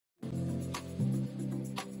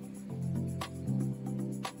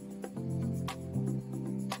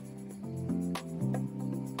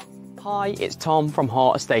Hi, it's Tom from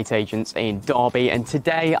HAART Estate Agents in Derby, and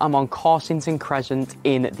today I'm on Carsington Crescent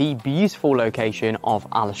in the beautiful location of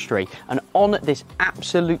Allestree. And on this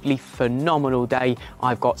absolutely phenomenal day,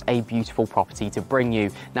 I've got a beautiful property to bring you.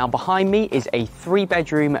 Now behind me is a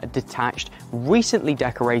 3-bedroom detached, recently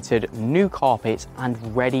decorated, new carpets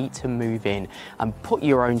and ready to move in and put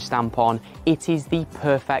your own stamp on. It is the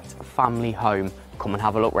perfect family home. Come and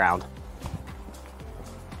have a look round.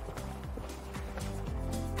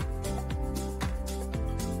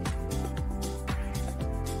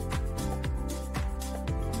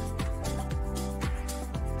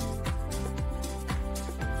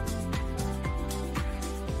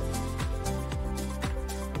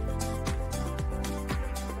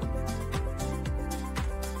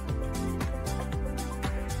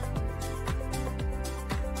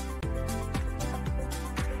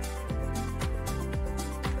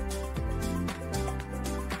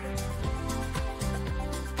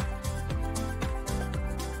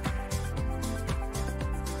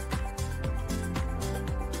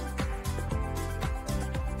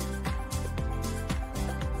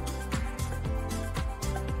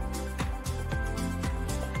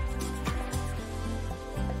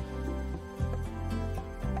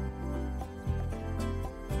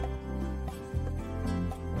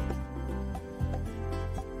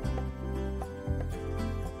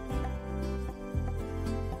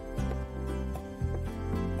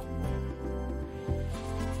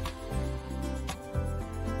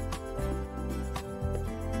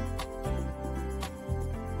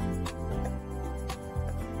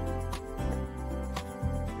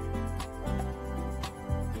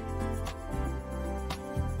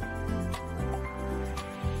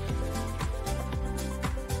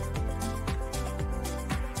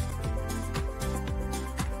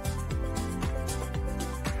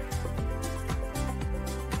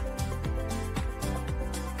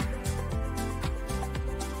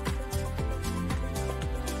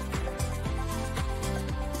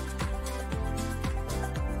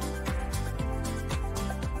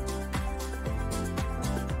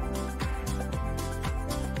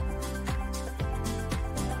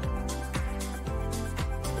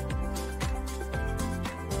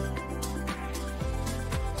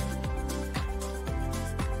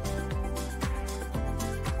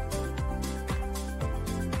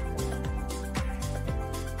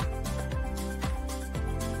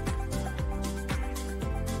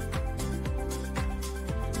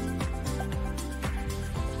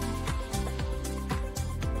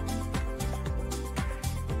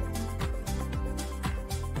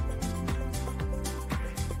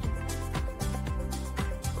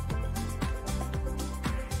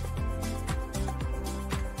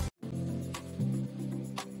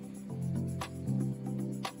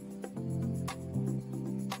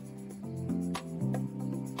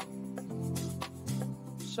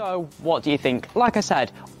 So what do you think? Like I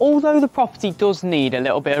said, although the property does need a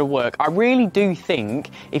little bit of work, I really do think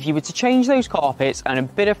if you were to change those carpets and a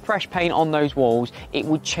bit of fresh paint on those walls, it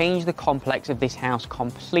would change the complex of this house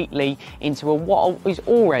completely into what is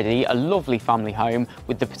already a lovely family home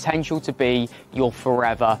with the potential to be your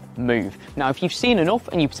forever move. Now, if you've seen enough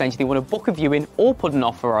and you potentially want to book a viewing or put an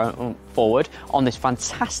offer forward on this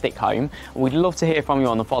fantastic home, we'd love to hear from you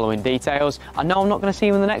on the following details. I know I'm not going to see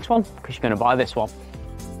you in the next one because you're going to buy this one.